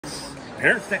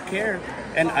parents that care.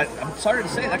 And I'm sorry to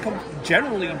say, that comes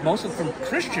generally mostly from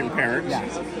Christian parents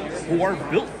who are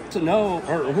built to know,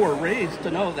 or who are raised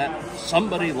to know that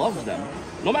somebody loves them.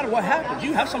 No matter what happens,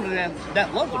 you have somebody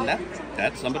that loves them.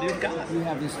 That's somebody of God. You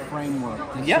have this framework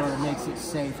that sort of makes it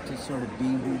safe to sort of be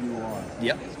who you are.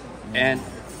 Yep. And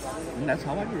that's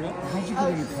how I grew up. How'd you get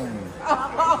into painting?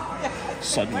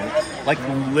 Suddenly. Like,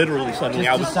 literally suddenly.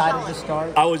 Just decided to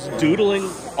start? I was doodling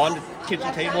on the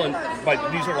kitchen table, and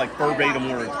these are like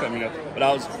verbatim words coming up, but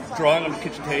I was drawing on the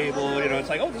kitchen table, you know, it's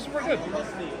like, oh, this is pretty good.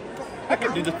 I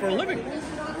can do this for a living.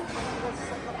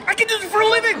 I can do this for a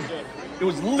living! It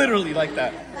was literally like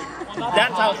that.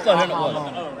 That's how sudden it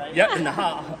was. Yeah, and the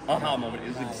aha moment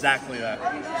is exactly that.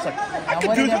 It's like, I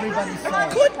could do that. I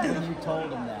could do when you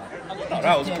told them that? I thought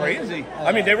that was crazy.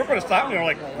 I mean, they were going to stop me. They were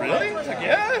like, really? It's like,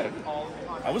 yeah.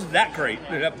 I was that great.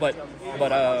 But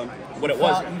what it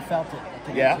was... You felt it.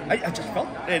 Yeah, I just felt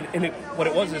it. And what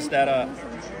it was is that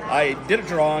I did a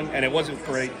drawing, and it wasn't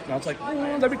great. And I was like,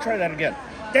 let me try that again.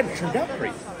 Then it turned out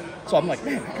great. So I'm like,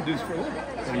 man, I could do this for a living.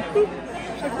 And boop.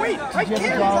 Like, wait, I Did you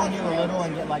can't. ever draw when you were little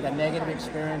and get like a negative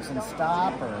experience and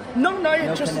stop, or no,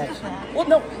 just connection? Well,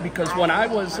 no, because when I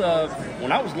was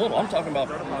little, I'm talking about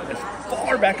as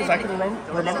far back as I can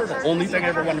remember. The only thing I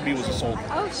ever wanted to be was a soldier.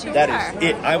 Oh, sure. That is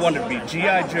it. I wanted to be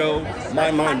G.I. Joe.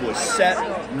 My mind was set.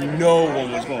 No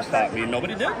one was going to stop me.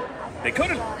 Nobody did. They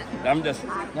couldn't. I'm just.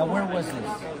 Now, where was this?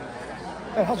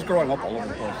 I was growing up all over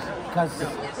the place.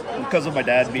 Because of my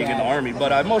dad being in the Army,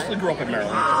 but I mostly grew up in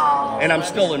Maryland. And I'm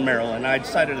still in Maryland. I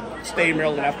decided to stay in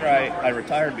Maryland after I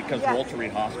retired because Walter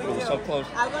Reed Hospital was so close.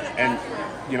 And,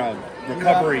 you know,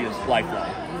 recovery is lifelong.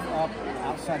 Up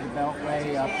outside the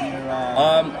Beltway, up near...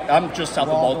 I'm just south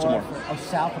of Baltimore. Oh,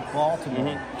 south of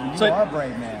Baltimore. Mm-hmm. You are a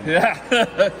brave man. Yeah.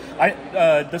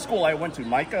 The school I went to,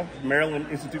 MICA, Maryland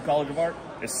Institute College of Art,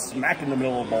 is smack in the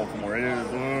middle of Baltimore. It is,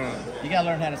 You got to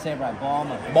learn how to say it right.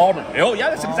 Balmer. Oh, yeah,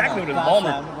 that's exactly what it is.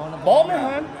 Balmer,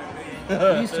 hon. We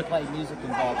used to play music in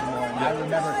Baltimore, and I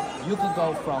remember you could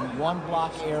go from one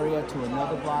block area to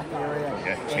another block area.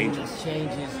 Yeah, it changes. And it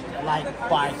changes like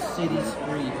by city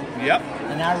street. Yep.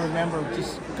 And I remember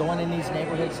just going in these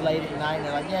neighborhoods late at night, and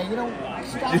they're like, yeah, you don't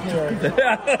stop here.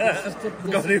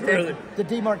 The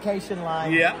demarcation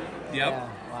line. Yep. Yeah, wow.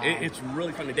 It's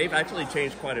really funny. They've actually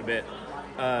changed quite a bit.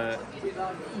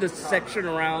 The section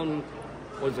around,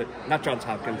 what was it? Not Johns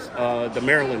Hopkins. The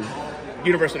Maryland,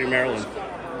 University of Maryland.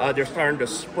 They're starting to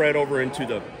spread over into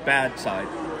the bad side,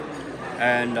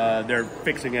 and they're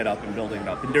fixing it up and building it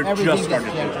up, and they're just starting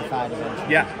to do it.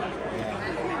 Yeah.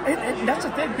 And that's the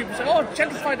thing. People say, "Oh,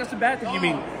 gentrified, that's a bad thing." You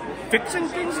mean fixing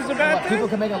things is a bad thing? People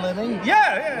can make a living.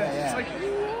 Yeah. It's like,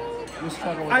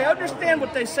 I understand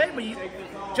what they say, but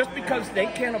just because they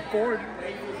can't afford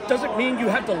doesn't mean you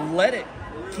have to let it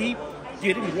keep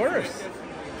getting worse.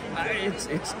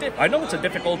 I know it's a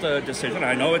difficult decision.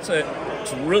 I know it's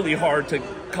really hard to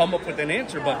come up with an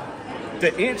answer, but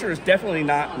the answer is definitely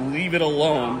not leave it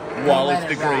alone while it's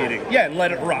degrading. Yeah, and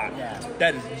let it rot. Yeah.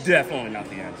 That is definitely not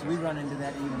the answer. We run into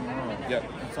that even more. Yep.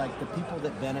 It's like the people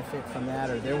that benefit from that,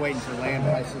 or they're waiting for land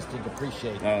prices to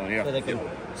depreciate. Oh, yeah. So they can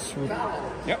swoop.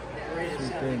 Yep.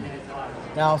 Swoop in.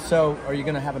 Now, so are you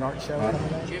going to have an art show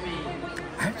coming up?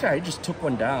 Actually, I just took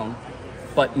one down.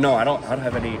 But no, I don't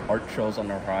have any art shows on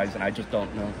the horizon. I just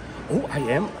don't know. Oh,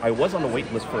 I was on the wait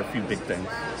list for a few big things.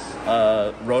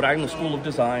 Rhode Island School of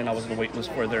Design, I was on the wait list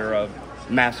for their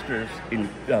master's in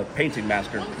painting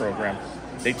master's program.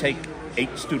 They take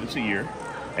 8 students a year,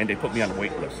 and they put me on the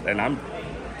wait list. And I'm,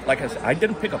 like I said, I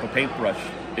didn't pick up a paintbrush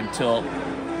until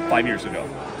 5 years ago.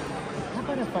 How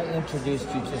about if I introduced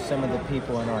you to some of the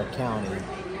people in our county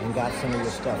and got some of your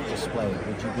stuff displayed?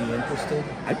 Would you be interested?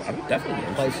 I would definitely be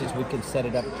interested. Places we could set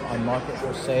it up on market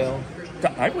for sale?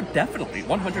 I would definitely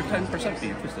 110% be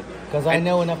interested. Because I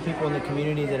know enough people in the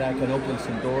community that I can open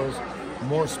some doors.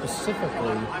 More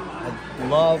specifically, I'd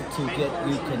love to get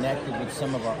you connected with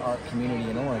some of our art community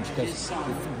in Orange, because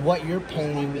what you're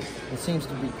painting, it seems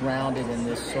to be grounded in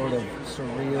this sort of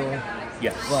surreal,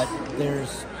 yes, but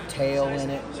there's tale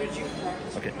in it.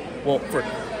 Okay, well,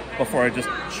 before I just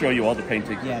show you all the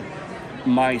paintings,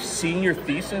 my senior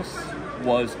thesis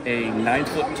was a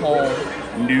 9-foot-tall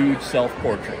nude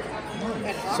self-portrait.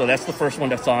 So that's the first one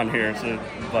that's on here. So,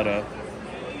 but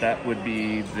that would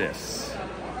be this.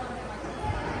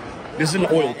 This is an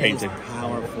oil painting.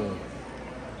 Powerful.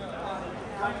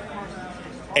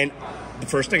 And the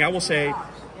first thing I will say,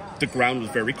 the ground was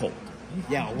very cold.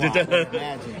 Yeah, wow, I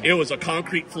imagine. It was a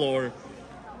concrete floor,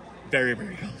 very,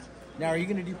 very cold. Now, are you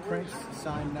going to do prints,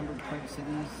 signed, numbered prints of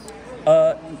these?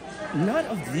 None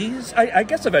of these. I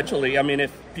guess eventually. I mean,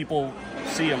 if people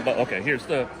see them. But okay, here's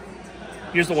the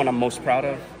one I'm most proud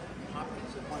of.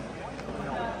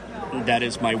 That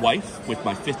is my wife with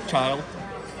my 5th child,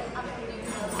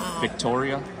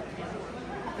 Victoria.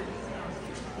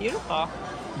 Beautiful.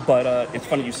 But it's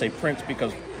funny you say prints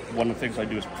because one of the things I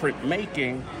do is print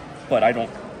making, but I don't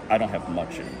have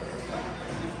much in it.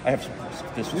 I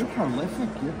have this. You're prolific.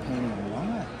 You're painting a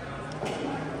lot.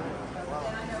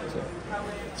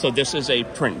 So this is a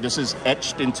print. This is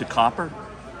etched into copper,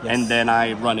 Yes. and then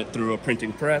I run it through a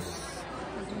printing press.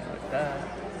 Like that.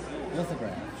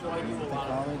 Lithograph.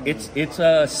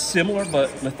 It's similar,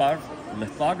 but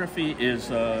lithography is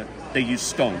they use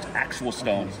stones, actual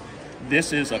stones.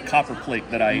 This is a copper plate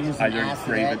that I either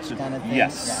engrave it to. Kind of thing?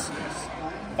 Yes. Yeah.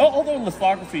 Although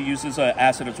lithography uses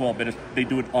acid as well, but they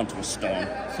do it onto a stone.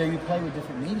 So you play with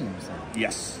different mediums then?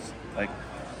 Yes, like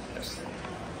this.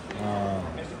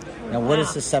 Now, what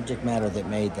is the subject matter that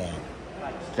made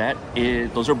that?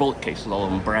 Those are bullet cases, all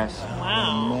of them brass.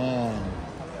 Wow. Oh, man.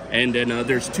 And then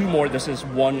there's 2 more. This is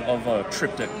one of a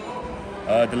triptych.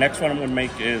 The next one I'm going to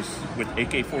make is with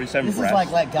AK-47 This brass. is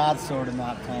like let God sort him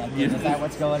out kind of thing. Is that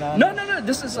what's going on? No.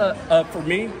 This is for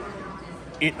me.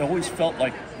 It always felt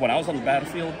like when I was on the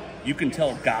battlefield, you can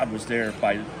tell God was there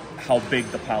by how big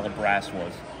the pile of brass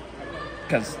was,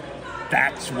 because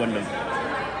that's when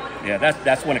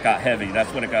that's when it got heavy.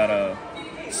 That's when it got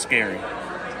scary.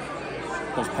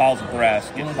 Those piles of brass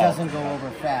get And it popped. doesn't go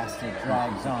over fast. It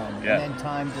drags on. Yeah. And then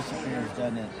time disappears,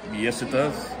 doesn't it? Yes, it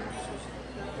does.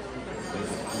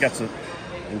 Got some,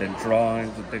 and then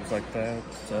drawings and things like that.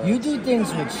 So. You do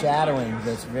things with shadowing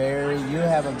that's you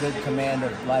have a good command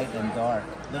of light and dark.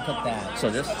 Look at that. So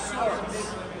this,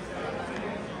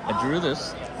 I drew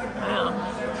this, Wow.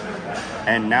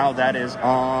 and now that is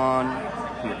on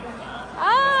here.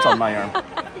 Ah! It's on my arm.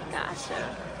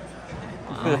 Gotcha.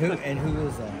 And who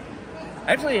is that?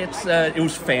 Actually, it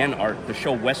was fan art. The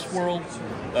show Westworld,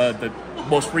 the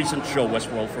most recent show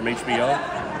Westworld from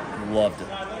HBO, loved it.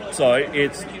 So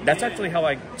that's actually how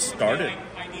I started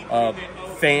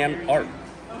fan art.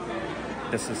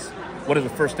 This is one of the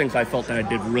first things I felt that I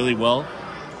did really well.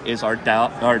 Is our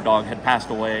dog had passed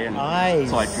away, and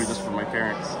Nice. so I drew this for my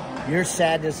parents. Your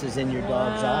sadness is in your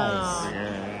dog's eyes.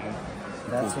 Yeah.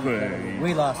 That's Okay. incredible.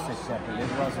 We lost a shepherd. It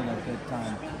wasn't a good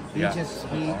time.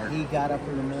 He got up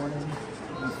in the morning,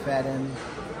 we fed him,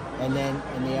 and then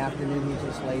in the afternoon he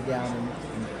just laid down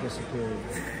and disappeared.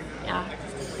 Yeah.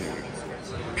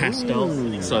 Pastel.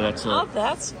 Ooh. So that's Oh, a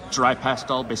that's dry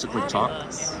pastel, basically chalk,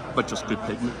 fabulous. but just good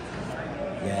pigment.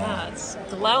 Yeah, it's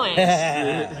glowing.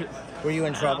 Were you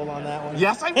in trouble on that one?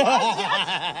 Yes, I was.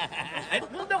 Yes.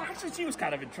 Well, no, actually, she was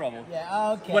kind of in trouble.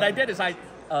 Yeah, okay. What I did is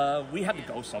we had to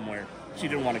go somewhere. She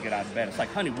didn't want to get out of bed. It's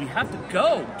like, honey, we have to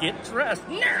go. Get dressed.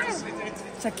 No.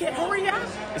 It's like, hurry up.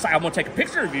 It's like, I'm going to take a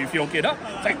picture of you if you don't get up.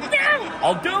 It's like, no,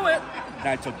 I'll do it. And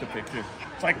I took the picture.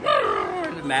 It's like,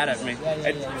 mad at me.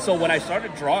 Yeah. So when I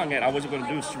started drawing it, I wasn't going to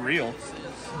do surreal,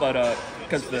 but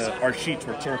because our sheets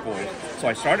were turquoise. So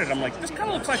I started, I'm like, this kind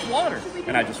of looks like water.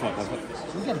 And I just went with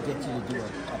it. We got to get you to do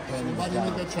a painting. Somebody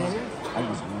need the churro? I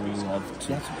would love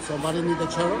to. Somebody need the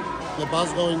churro? The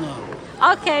bus going now.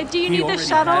 Okay, do you He need the already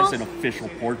shuttle? has an official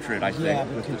portrait, I think. Yeah,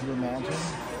 but could you imagine?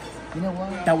 You know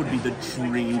what? That would be the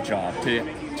dream job, to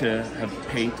have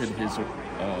painted his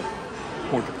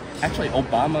portrait. Actually,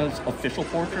 Obama's official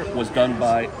portrait was done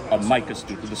by a MICA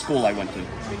student, the school I went to.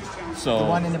 So The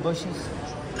one in the bushes?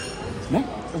 no,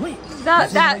 wait. Yeah.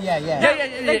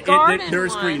 The garden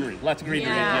There's one. greenery, lots of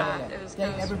greenery. Yeah. Yeah. It was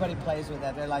Everybody plays with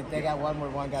that. They're like, they got one where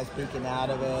one guy's peeking out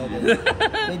of it.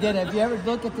 And they did. If you ever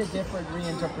look at the different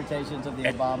reinterpretations of the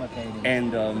Obama painting.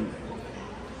 And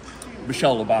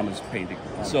Michelle Obama's painting.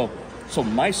 So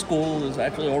my school is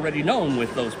actually already known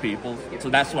with those people. So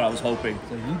that's what I was hoping.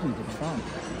 So you do the Trump.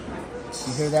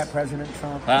 You hear that, President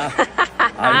Trump? I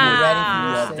ready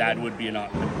for would this? that would be the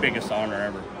biggest honor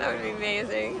ever. That would be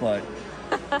amazing. But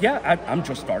yeah, I'm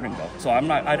just starting though, so I'm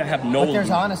not. I have no. But there's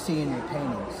honesty in your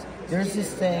paintings. There's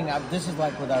this thing. This is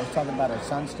like what I was talking about. Our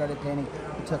son started painting.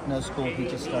 He took no school. He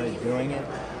just started doing it.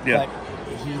 Yeah. But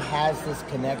he has this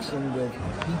connection with.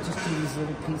 He just do these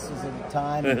little pieces at a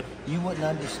time. And you wouldn't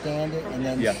understand it, and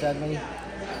then suddenly,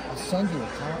 I'll send you a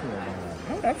copy of that.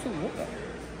 Oh, absolutely.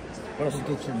 What else?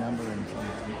 Get your number and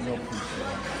you'll appreciate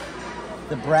it.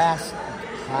 The brass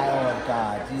pile of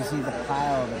God. Do you see the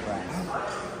pile of the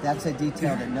brass? That's a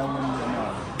detail that no one will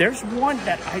know. There's one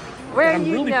that Where I'm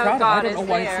you really know proud God of. I don't know is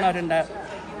why there. it's not in that.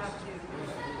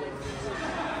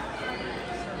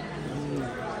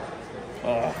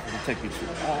 It'll take me too.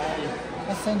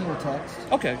 I'll send you a text.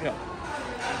 Okay, yeah.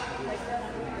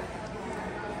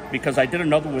 Because I did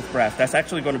another with brass. That's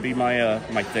actually going to be my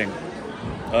my thing.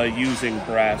 Using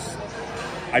brass,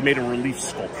 I made a relief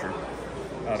sculpture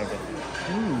out of it.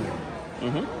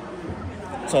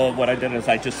 So what I did is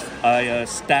I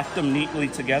stacked them neatly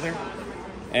together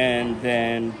and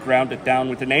then ground it down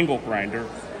with an angle grinder,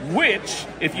 which,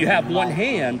 if you have one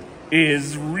hand,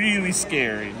 is really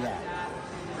scary. Yeah.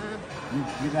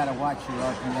 You got to watch your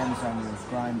RPMs on your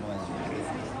grind blade.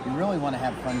 You really want to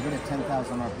have fun. Get a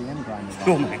 10,000 RPM grinder.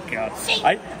 Oh my God!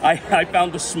 I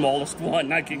found the smallest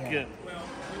one I could get.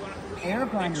 Air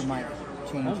grinder might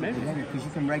change Oh, maybe. because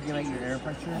you can regulate your air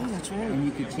pressure. Oh, that's right. And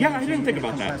you could change Yeah, I didn't think your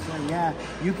about that. compressor. Yeah,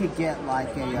 you could get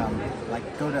like a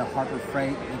go to Harbor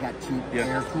Freight. They got cheap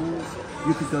air tools.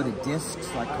 You could go to discs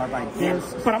like carbide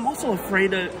discs. But I'm also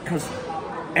afraid of, because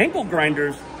angle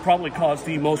grinders probably cause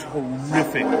the most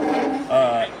horrific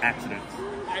accidents.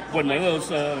 When one of those,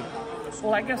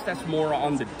 well, I guess that's more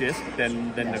on the disc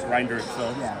than the grinder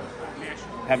itself. Yeah.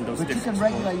 Having those But you discs. can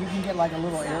regulate. You can get like a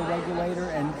little air regulator,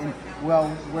 and well,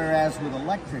 whereas with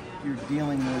electric, you're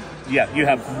dealing with Yeah, you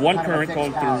have one kind of a current fixed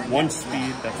going power. through, one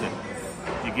speed, that's it.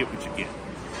 You get what you get.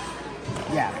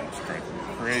 Yeah. It's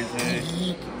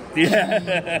crazy.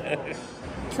 Yeah.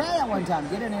 Try that one time.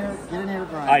 Get an air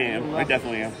grinder. I am. You'll I love it.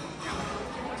 definitely am.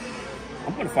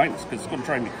 I'm going to find this because it's going to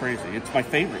drive me crazy. It's my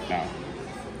favorite now.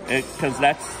 Because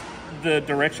that's the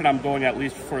direction I'm going, at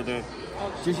least for the...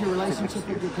 Does your relationship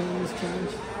with your paintings change?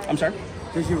 I'm sorry?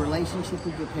 Does your relationship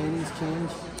with your paintings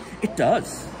change? It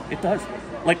does. It does.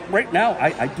 Like right now,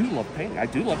 I do love painting. I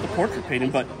do love the portrait painting,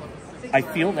 but I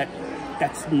feel that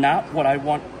that's not what I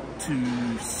want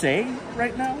to say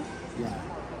right now. Yeah.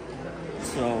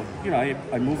 So, you know,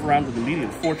 I move around to the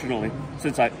mediums, fortunately.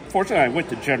 Fortunately, I went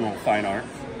to general fine art.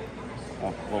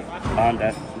 Oh, well, on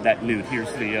that nude,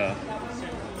 here's the,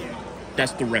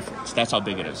 that's the reference. That's how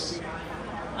big it is.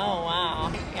 Oh,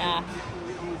 wow. Yeah.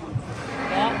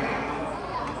 Yeah.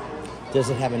 Does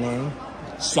it have a name?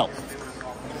 Self.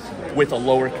 With a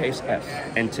lowercase s.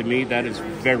 And to me, that is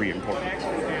very important.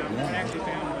 Yeah.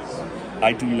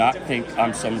 I do not think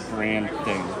I'm some grand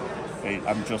thing.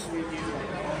 I'm just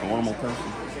a normal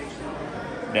person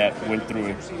that went through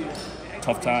a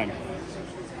tough time.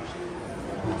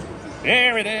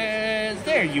 There it is.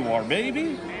 There you are,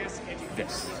 baby.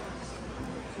 This.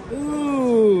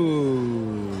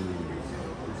 Ooh.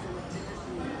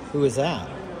 Who is that?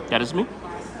 That is me.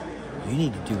 You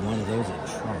need to do one of those at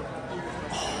Trump.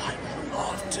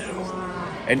 Love to.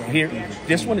 And here,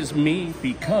 this one is me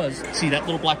because, see that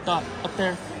little black dot up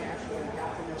there?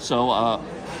 So,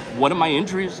 one of my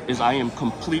injuries is I am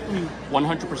completely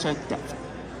 100% deaf.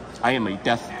 I am a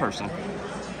deaf person.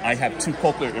 I have 2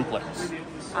 cochlear implants.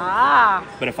 Ah.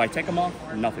 But if I take them off,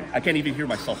 nothing. I can't even hear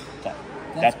myself talk.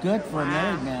 That's good for a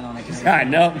married man on a case. I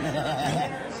know.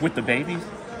 With the babies,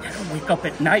 I don't wake up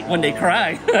at night when they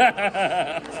cry.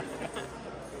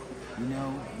 You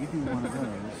know, you do one of those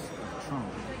at Trump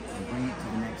and bring it to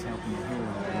the next Helping the Hero and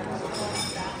watch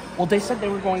that. Well, they said they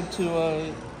were going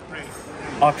to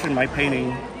auction my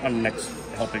painting on the next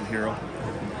Helping Hero.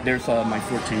 There's my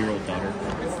 14-year-old daughter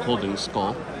holding the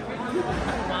skull.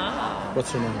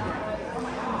 What's her name?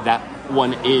 That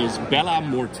one is Bella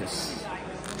Mortis.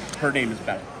 Her name is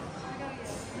Bella.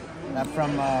 That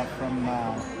from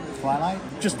Twilight?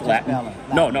 Just Or Latin. Bella?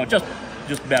 No, just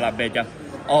Bella Bella.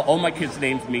 All my kids'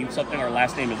 names mean something. Our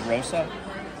last name is Rosa.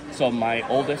 So my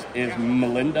oldest is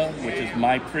Melinda, which is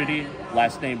my pretty.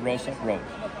 Last name Rosa, Rose.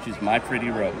 She's my pretty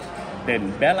Rose.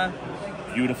 Then Bella,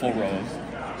 beautiful Rose.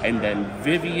 And then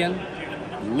Vivian,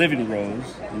 living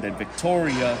Rose. And then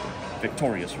Victoria,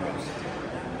 victorious Rose.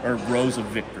 Or Rose of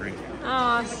Victory.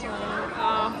 Awesome.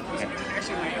 Oh.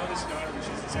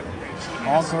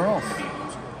 All girls.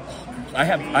 I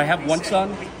have one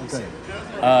son, Okay.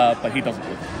 but he doesn't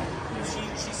live with me.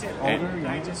 Older,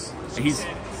 younger? He's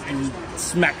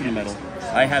smack in the middle.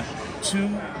 I have 2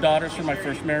 daughters from my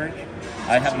first marriage.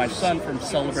 I have my son from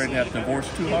celebrating that divorce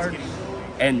too hard.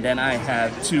 And then I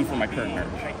have 2 from my current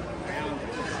marriage.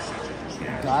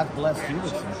 God bless you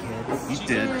with some kids. He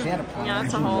did. She had a plan. Yeah,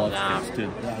 it's a He whole loves job. kids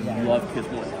too. Yeah. He loves kids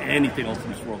more than anything else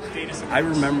in this world. I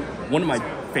remember one of my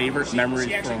favorite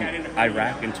memories from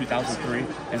Iraq in 2003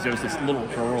 is there was this little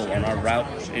girl on our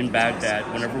route in Baghdad.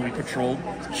 Whenever we patrolled,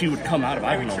 she would come out of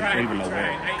I don't even know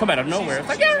where. Come out of nowhere. It's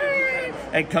like, yay!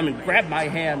 And come and grab my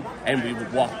hand, and we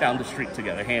would walk down the street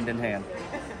together, hand in hand.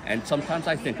 And sometimes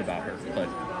I think about her, but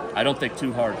I don't think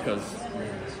too hard because,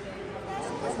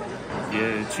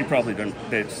 yeah, she probably didn't.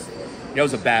 It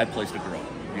was a bad place to grow up,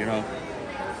 you know?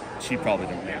 She probably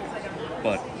didn't make it.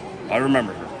 But I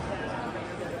remember her.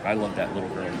 I love that little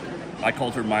girl. I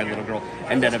called her my little girl.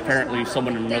 And then apparently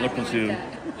someone in another platoon,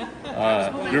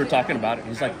 we were talking about it.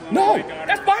 He's like, no,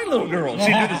 that's my little girl.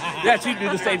 She'd do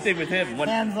the same thing with him.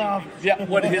 Hands off. Yeah,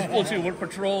 when his platoon would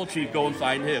patrol, she'd go and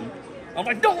find him. I'm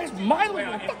like, no, that's my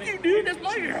little girl. Fuck you, dude. That's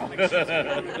my girl.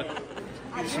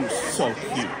 She was so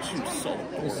cute. She was so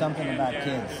cool. There's something about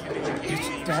kids.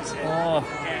 That's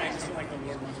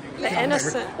The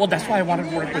innocent. well, that's why I wanted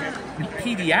to work with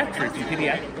pediatrics.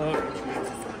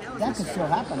 That could still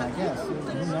happen, I guess. Who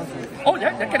knows? Oh,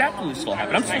 that could absolutely still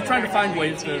happen. I'm still trying to find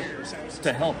ways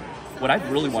to help. What I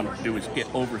really wanted to do is get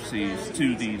overseas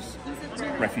to these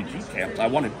refugee camps. I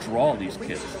want to draw these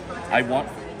kids. I want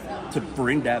to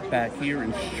bring that back here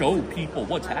and show people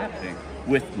what's happening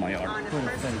with my art. Put a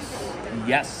face.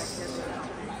 Yes.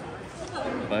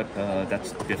 But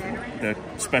that's different,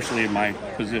 especially in my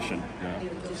position.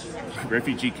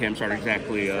 Refugee camps aren't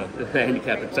exactly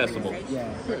handicap accessible.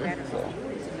 Yeah.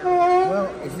 Well,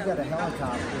 if you got a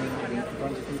helicopter and a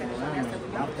bunch of people around you,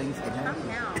 now things can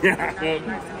happen.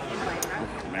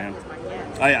 Man,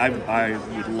 I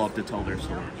would love to tell their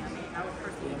story.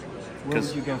 Where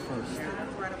would you go first?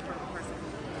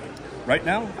 Right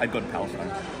now, I'd go to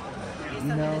Palestine.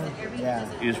 You know, yeah.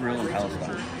 Israel and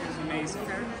Palestine. Those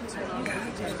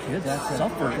kids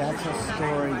suffer. That's a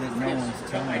story that no one's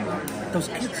telling right now. Those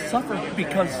kids suffer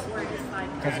because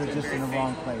they're just in the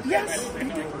wrong place. Yes, they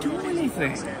didn't do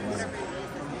anything.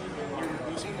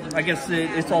 I guess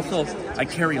it's also, I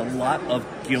carry a lot of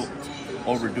guilt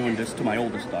over doing this to my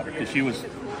oldest daughter because she was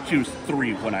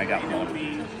 3 when I got one,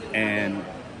 and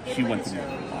she went through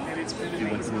a lot. She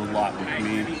went through a lot with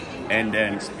me, and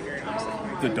then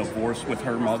the divorce with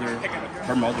her mother.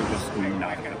 Her mother was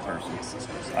not a good person.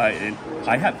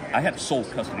 I have sole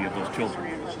custody of those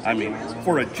children. I mean,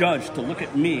 for a judge to look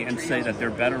at me and say that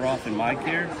they're better off in my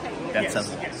care, that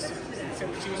says a lot.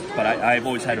 But I've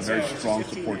always had a very strong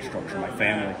support structure. My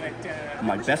family,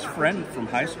 my best friend from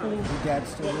high school. Your dad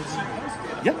still lives?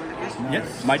 Yeah,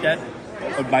 yes. My dad,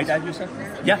 you said?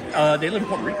 Yeah, they live in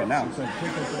Puerto Rico now.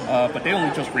 But they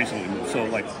only just recently moved. So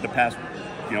like the past,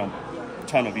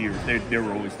 ton of years, they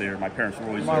were always there. My parents were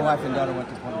always there. My wife and daughter went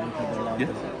to Puerto Rico.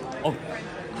 Yeah. Oh,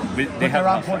 they're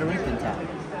on Puerto Rican time.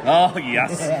 Oh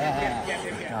yes.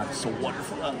 God, it's so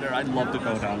wonderful out there. I'd love to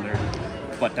go down there.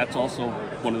 But that's also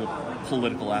one of the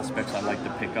political aspects I like to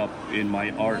pick up in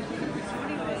my art.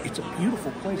 It's a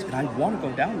beautiful place, and I want to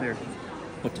go down there,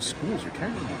 but the schools are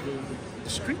terrible. The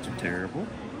streets are terrible.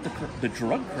 The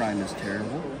drug crime is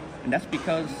terrible, and that's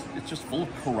because it's just full of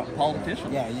corrupt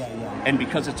politicians. Yeah. And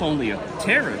because it's only a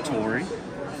territory,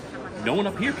 no one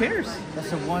up here cares. That's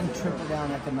the one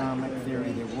trickle-down economic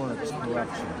theory that works,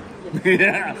 corruption.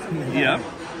 Yep.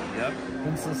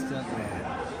 Consistent.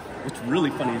 What's really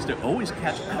funny is they always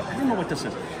catch, I don't know what this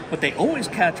is, but they always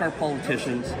catch our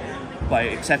politicians by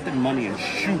accepting money in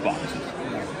shoeboxes.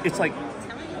 It's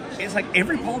like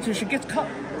every politician gets caught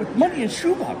with money in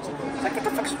shoeboxes. It's like, what the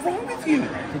fuck's wrong with you?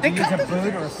 Did you use a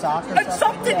boot or a sock or something?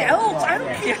 Something else. I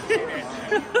don't care.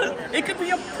 It could be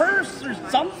a purse or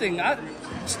something.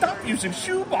 Stop using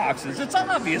shoeboxes. It's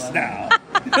obvious now.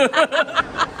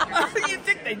 You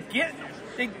think they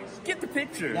get the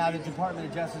picture? Now the Department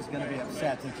of Justice is going to be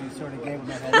upset that you sort of gave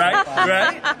them a head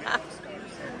right?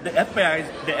 The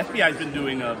FBI's been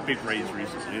doing a big raise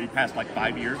recently. In the past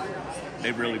 5 years,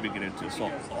 they've really been getting into it. So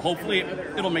hopefully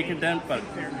it'll make a dent, but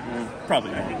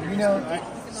probably not.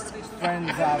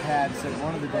 Friends I've had said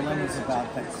one of the dilemmas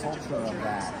about the culture of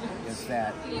that is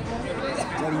that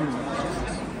what do you mean?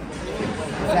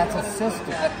 That's a system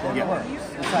that works.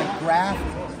 It's like graft.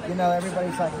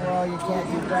 Everybody's like, well, you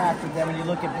can't do graft. But then when you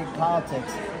look at big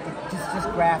politics, it's just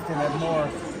graft in a more,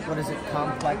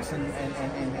 complex and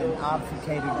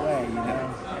obfuscated way,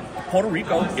 Puerto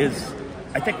Rico is,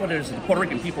 I think what it is, the Puerto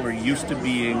Rican people are used to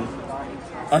being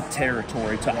a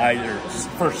territory to either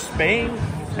first Spain,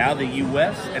 now the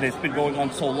U.S., and it's been going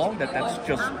on so long that that's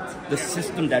just the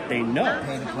system that they know.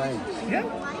 Pay to play. Yeah.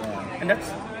 And that's...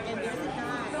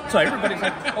 So everybody's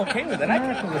okay with it.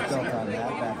 America was built on that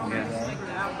back in the day.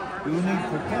 We need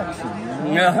protection,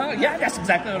 Yeah, that's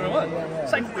exactly what it was.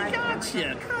 It's like, we got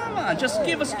you. Come on, just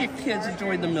give us your kids and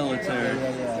join the military.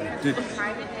 Dude,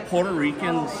 Puerto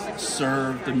Ricans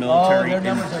serve the military their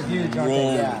numbers are huge, aren't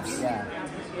they? Yeah.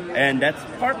 And that's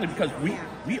partly because we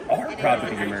are proud to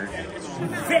be Americans.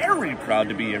 Very proud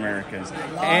to be Americans.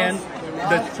 And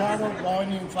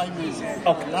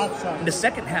the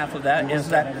second half of that is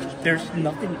that there's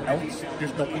nothing else.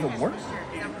 There's nothing to work.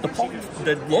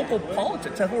 The local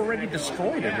politics have already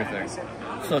destroyed everything.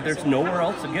 So there's nowhere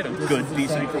else to get a good,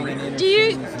 decent career. Do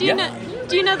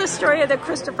you know the story of the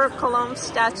Christopher Columbus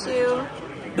statue?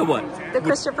 The what? The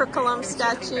Christopher Columbus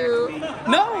statue.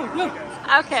 No.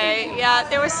 Okay, yeah,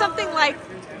 there was something like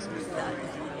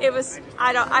it was,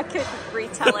 I couldn't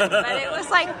retell it, but it was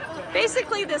like,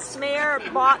 basically this mayor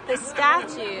bought this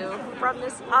statue from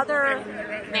this other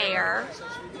mayor,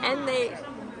 and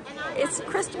it's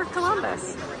Christopher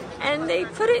Columbus. And they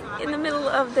put it in the middle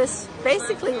of this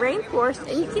basically rainforest,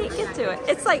 and you can't get to it.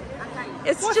 It's like,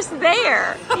 it's just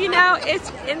there, you know.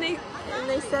 And they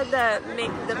said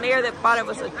the mayor that bought it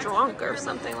was a drunk or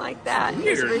something like that. It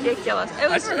was ridiculous.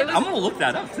 I'm gonna look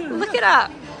that up too. Look it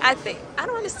up. I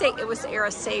don't want to say it was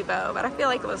Arecibo, but I feel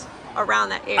like it was around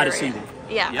that area. Arecibo.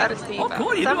 Yeah, Arecibo. Oh,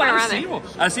 cool. You know Arecibo.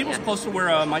 Arecibo's close to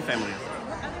where my family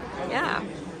is. Yeah.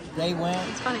 They went,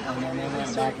 it's funny. and then they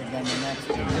went back again the next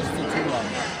year. Just the two of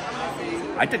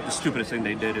them. I think the stupidest thing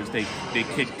they did is they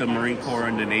kicked the Marine Corps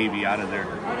and the Navy out of there.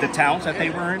 The towns that they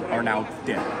were in are now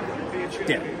dead.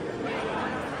 Dead.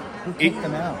 Who kicked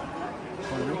them out?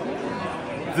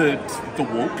 The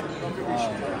woke.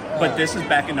 But this is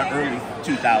back in the early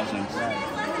 2000s.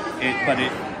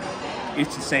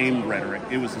 It's the same rhetoric.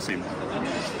 It was the same rhetoric.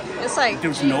 It's like, there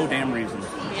was no damn reason.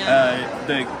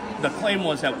 Yeah. The claim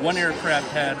was that one aircraft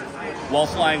while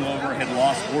flying over, had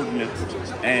lost ordnance,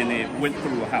 and it went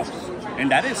through a house. And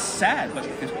that is sad, but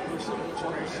it's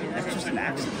just an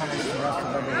accident.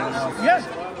 Yes.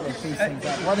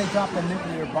 Well, they dropped a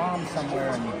nuclear bomb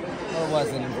somewhere in, where was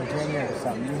it, in Virginia or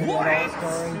something. You hear that old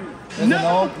story?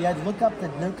 No. You had to look up the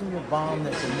nuclear bomb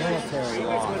that the military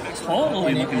lost.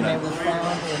 Totally. And it was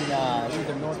found in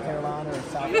either North Carolina or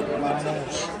South Carolina.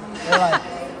 They're like,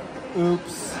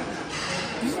 oops.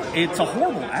 It's a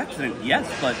horrible accident, yes,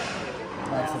 but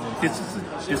this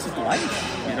is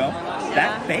life, you know? Yeah.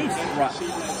 That base brought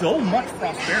so much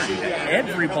prosperity to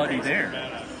everybody there.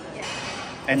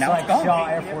 And now it's gone. Shaw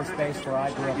Air Force Base, where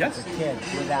I grew up Yes. as a kid.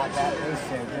 Without that base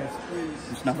there,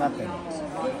 there's nothing.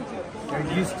 There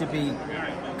used to be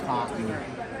cotton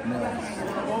mills.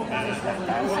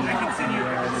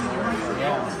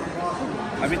 Yeah.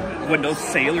 I mean, when those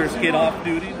sailors get off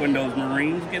duty, when those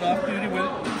Marines get off duty,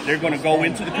 they're going to go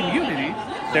into the community.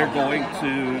 They're going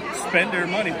to spend their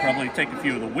money, probably take a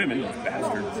few of the women, those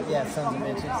bastards. Yeah, sons of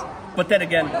bitches. But then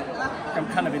again, I'm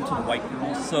kind of into the white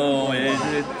girls, so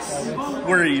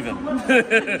we're even.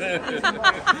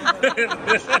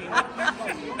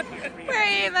 we're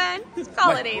even. Let's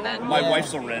call it even. My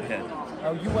wife's a redhead.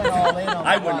 Oh, you went all in on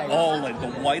I the went white. all in, the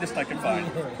whitest I could find.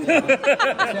 So,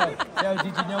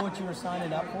 did you know what you were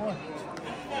signing up for?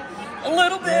 A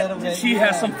little bit. She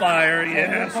has some fire,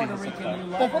 yeah. Puerto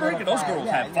Rican, Puerto Rican, those girls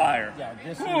have fire. Yeah,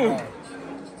 just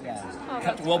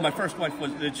Yeah. Well, my first wife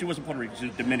she wasn't Puerto Rican, she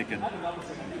was Dominican.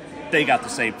 They got the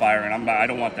same fire, and I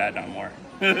don't want that no more.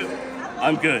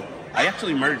 I'm good. I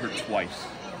actually married her twice.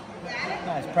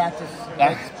 Nice practice.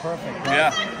 It's perfect.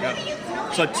 Right?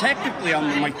 Yeah. So technically, I'm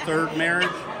in my third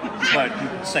marriage, but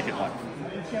second wife.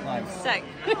 Nice. Sick.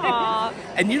 Aww.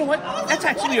 And you know what? That's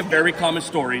actually a very common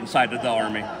story inside of the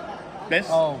Army.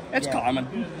 It's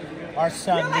common. Our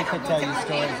son, we could tell you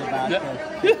stories about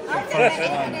the first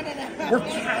one. We're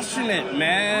passionate,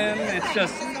 man.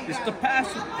 It's the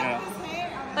passion.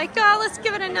 Yeah. Like, oh, let's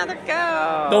give it another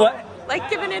go. The what? Like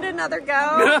giving it another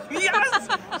go. Yes!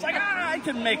 It's like, I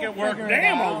can make it work.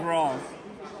 Damn, I was wrong.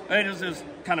 It was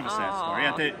kind of a sad story.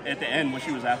 At the end, what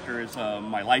she was after is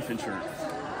my life insurance.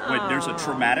 There's a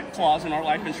traumatic clause in our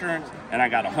life insurance, and I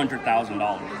got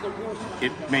 $100,000.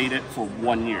 It made it for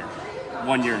 1 year.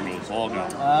 1 year, and it was all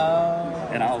gone.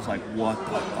 And I was like, what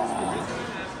the fuck?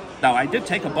 Now, I did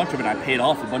take a bunch of it, and I paid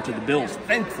off a bunch of the bills,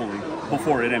 thankfully,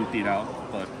 before it emptied out.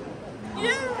 But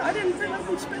yeah, I didn't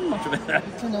spend much of it. I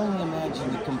can only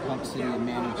imagine the complexity of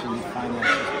managing the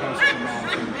finances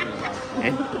post-traumatic injury.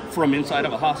 And from inside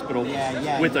of a hospital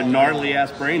with a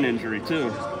gnarly-ass brain injury,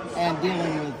 too. And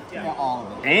dealing with all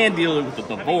of it. And dealing with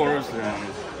the divorce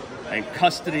and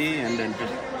custody and then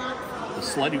just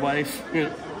the slutty wife.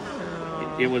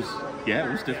 It was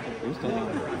difficult. It was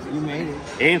tough. You made it.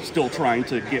 And still trying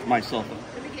to get myself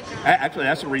actually,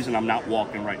 that's the reason I'm not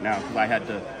walking right now, because I had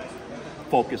to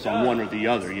focus on one or the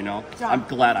other, you know. I'm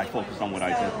glad I focused on what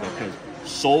I did, because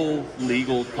sole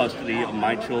legal custody of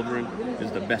my children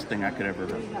is the best thing I could ever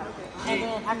do. And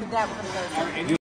then after that, we're going to go to